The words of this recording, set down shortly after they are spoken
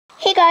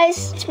Hey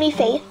guys, it's me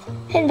Faith,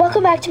 and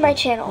welcome back to my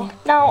channel.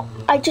 Now,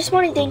 I just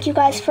want to thank you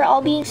guys for all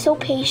being so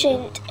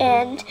patient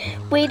and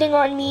waiting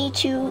on me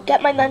to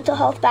get my mental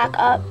health back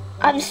up.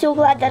 I'm so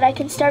glad that I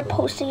can start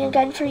posting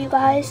again for you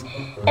guys,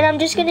 and I'm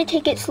just going to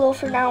take it slow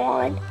from now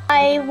on.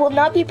 I will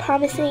not be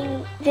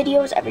promising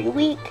videos every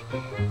week,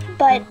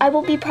 but I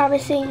will be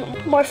promising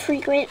more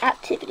frequent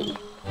activity.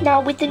 Now,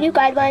 with the new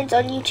guidelines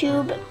on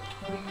YouTube,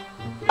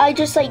 I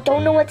just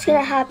don't know what's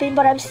gonna happen,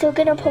 but I'm still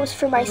gonna post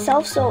for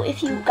myself, so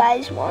if you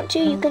guys want to,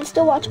 you can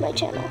still watch my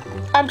channel.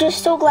 I'm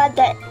just so glad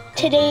that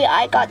today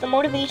I got the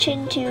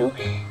motivation to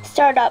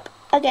start up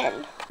again.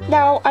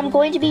 Now, I'm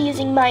going to be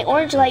using my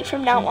orange light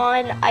from now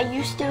on.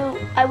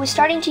 I was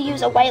starting to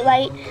use a white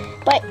light,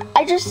 but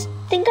I just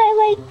think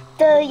I like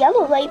the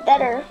yellow light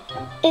better.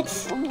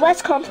 It's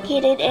less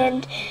complicated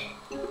and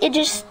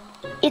it's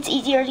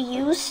easier to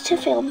use to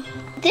film.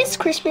 This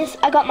Christmas,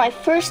 I got my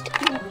first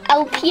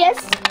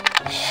LPS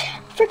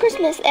for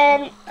Christmas,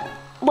 and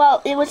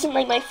well, it wasn't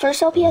my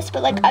first LPS,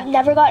 but I've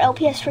never got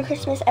LPS for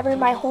Christmas ever in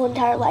my whole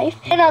entire life,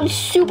 and I'm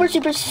super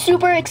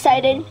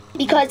excited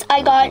because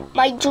I got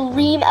my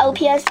dream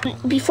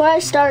LPS. Before I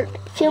start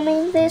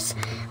filming this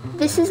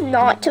is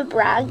not to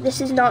brag,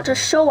 this is not to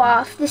show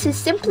off, this is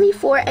simply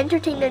for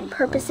entertainment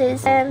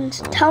purposes. And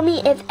tell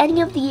me if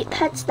any of the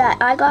pets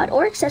that I got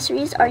or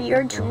accessories are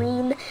your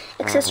dream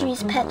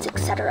accessories, pets,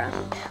 etc.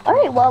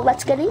 Alright, well,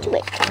 let's get into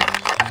it.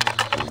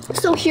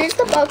 So here's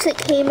the box it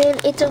came in.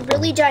 It's a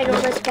really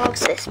ginormous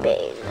box this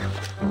big.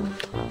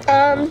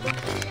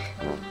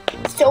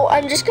 So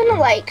I'm just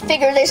gonna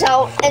figure this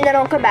out and then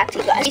I'll come back to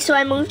you guys. So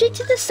I moved it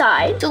to the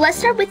side. So let's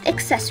start with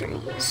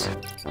accessories.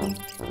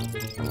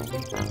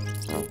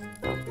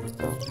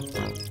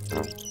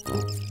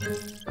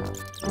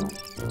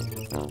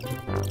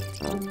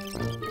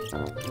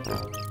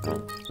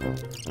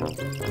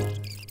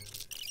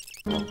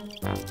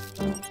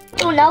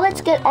 So now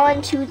let's get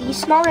on to the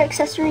smaller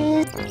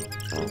accessories.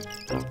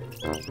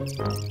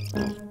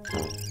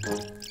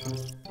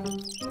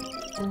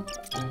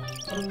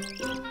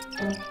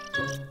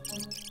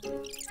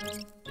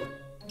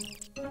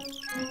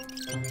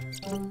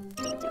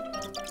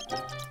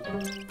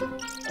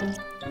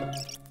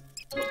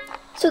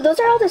 So those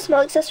are all the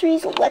small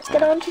accessories. Let's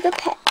get on to the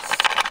pets.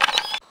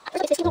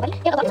 First, this little buddy.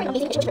 They have a lot of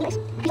amazing additions, really nice.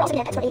 These are all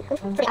secondhand pets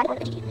for the iPhone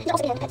and GG. These are all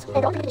secondhand pets, and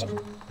they're all pretty good.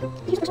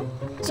 Here's the first one.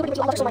 Super duper cute.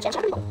 I love her so much, and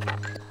she's really cool.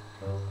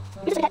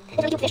 Here's the pet. It's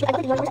really cute fish. I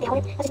love the neon colors that they have on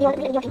it. That's neon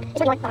green and neon pink. It's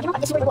very neon.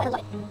 It's super adorable. I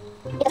love it.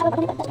 It does have a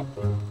button, but that's good.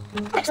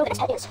 Okay, so the next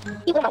pet is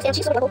the little mouse, and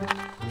she's so adorable.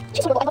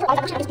 She's so adorable. I love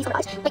her eyes. I've never seen her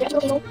eyes. They're actually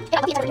little hazel. And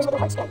I love the entire little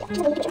hearts. And yeah, she's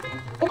a really cute addition.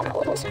 And I love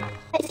all the clothes.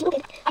 That is the little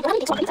pig. I'm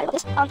really so excited about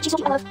this. She's so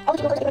cute. I love all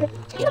the little colors that they put.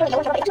 She's not really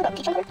yellow, but actually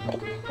peach color. Okay,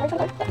 orange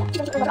color. But yeah,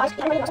 she's really cute. I love her eyes.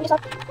 And I really love some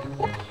stuff.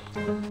 Yeah.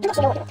 They're not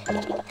so yellow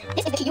anymore.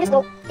 This is the cutest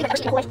little thing I've ever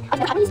seen in my whole life. I've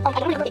never had these. I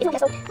don't really know what it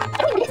is, so I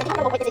don't really know what it is. I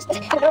don't know what this is.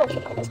 I don't know what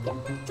it is. Yeah.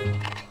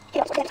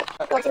 Here, so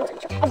I love the eyes.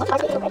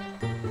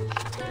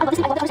 I love this.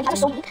 I love the colors. They're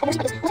so neat. I've never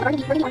seen this. It's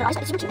burgundy on her eyes,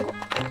 but it's super cool.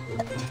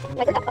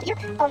 Like her up here.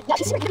 Yeah,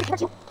 she's super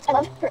cute. I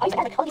love her eyes.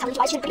 All these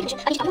colors. She's pretty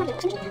efficient. I just love her.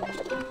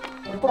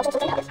 What else am I supposed to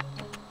say about this?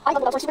 I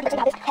love the super excited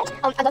about this pet.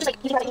 I love just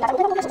using that. I love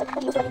that.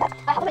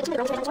 I have some of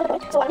the rooms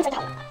so I'm excited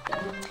to have it.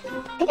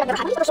 I've never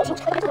had these, but they're so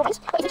cute. They're little eyes.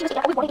 But it's interesting.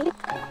 I always wanted to do it.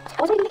 I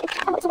always wanted to do it.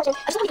 I love it so much.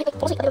 I just want to do it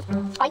mostly a bit of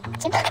eye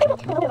skin. I don't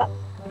know what is that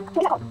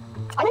called?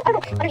 I don't know.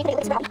 Underneath it,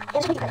 it's super happy. And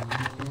it's really cute.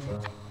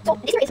 So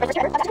this here is my first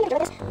ever. I've actually never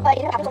done this, but it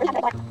didn't happen, so I got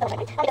double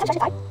check. It doesn't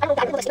scratch the eye. I don't know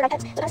that with the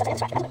pets, so that's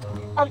scratch. That's good.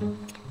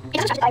 It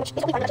doesn't scratch the eye, which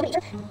is only fine. That's really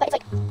easier, but it's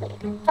really good.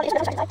 It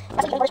doesn't scratch the eye.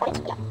 That's what you want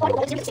it. Yeah. Well, I don't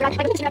know this is I don't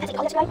know this is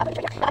all this right. I'll put it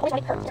right here. I always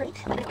wanted her dirty.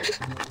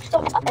 So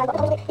next up, and I love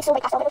the color. It's so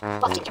pastel over.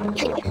 Well, it's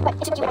extremely but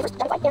it's super cute when I first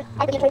done it. Yeah,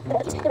 I really enjoyed the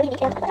abilities. They're really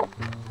unique and I love it.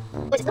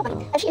 But it's still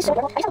funny, and she is so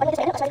adorable. I just have a bunch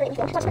of this random, that's why I really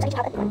feel. She's not supposed to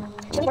have it.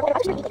 She's really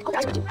adorable. She's really unique. All the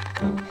eyes are cute.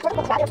 So I'm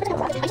going to grab it. I'm supposed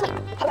to have it. I just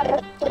how grab it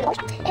out of it. And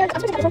I'm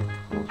supposed to have this one.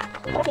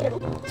 But I'm feeling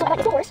it. So I got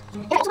this horse.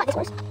 And I also got this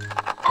horse. And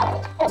I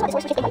also got this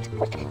horse, which is a white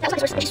horse. That was my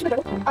horse, which is super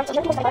adorable. So the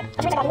other horse that I got,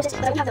 I'm sure I got horses,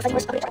 but I don't have the fuzzy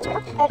horse. I'm going to try this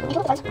right now. And these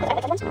are the fuzz, but I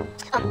got the ones.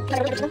 Because I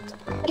really interested in them.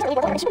 But these are really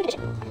adorable. They're super good.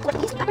 So like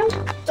these background.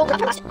 So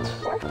after last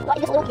four, got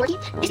this little Yorkie.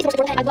 This is the most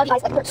adorable pet. I love the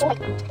eyes. They're so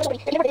they're so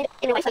pretty. Have you ever did it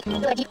in real life?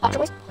 The deep option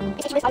voice.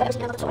 It's the cutest eyes I've ever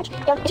seen. I love them so much.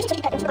 And it's just such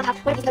a cute pet. And I'm super have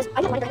one of these because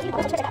I have one of them.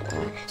 I'm super excited.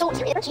 So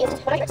here is her. She is one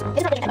of my favorites.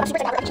 This is not a pet. I'm super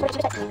excited about her. She's one of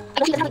my pets. I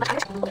know she doesn't have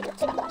much longer. Okay,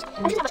 say that about that.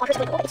 I just have much longer, so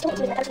it's still the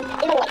cutest pet I've seen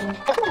in my life.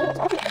 And I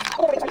love her.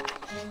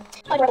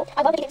 Adorable.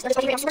 I love the kids. They're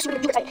right here. I'm super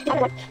excited.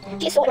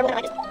 She is so adorable and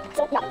I just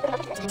so yeah.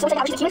 So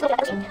excited. She's the cutest little pet I've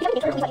ever seen. You don't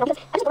need her. Please let me know because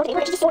I just adore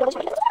her. She's just so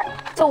adorable.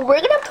 So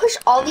we're gonna push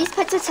all these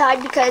pets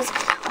aside because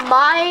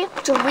my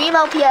dream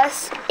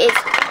LPS is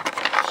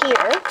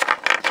here.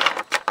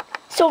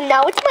 So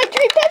now it's my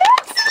dream pet.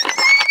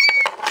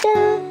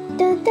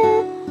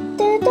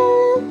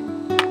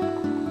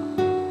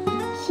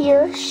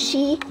 Here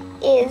she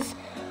is.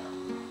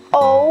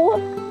 Oh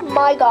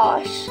my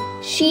gosh.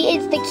 She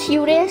is the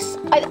cutest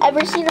I've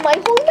ever seen in my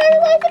whole entire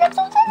life, and I'm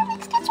so excited to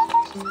make sketches with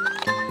her.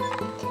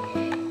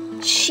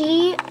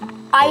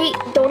 I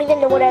don't even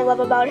know what I love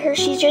about her.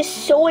 She's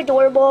just so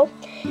adorable,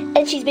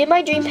 and she's been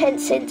my dream pet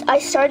since I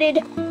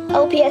started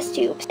LPS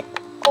tubes.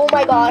 Oh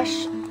my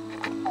gosh.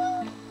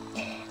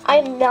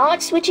 I'm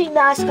not switching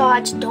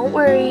mascots. Don't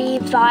worry.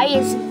 Vi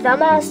is the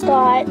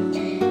mascot.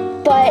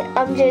 But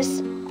I'm just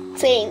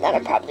saying that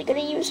I'm probably going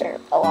to use her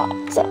a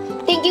lot. So,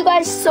 thank you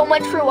guys so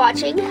much for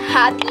watching.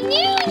 Happy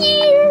New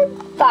Year!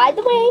 By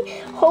the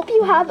way, hope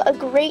you have a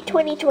great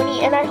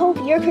 2020, and I hope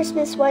your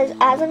Christmas was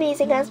as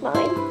amazing as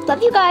mine.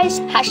 Love you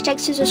guys. Hashtag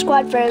Scissor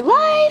Squad for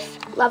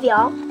life. Love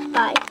y'all.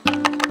 Bye.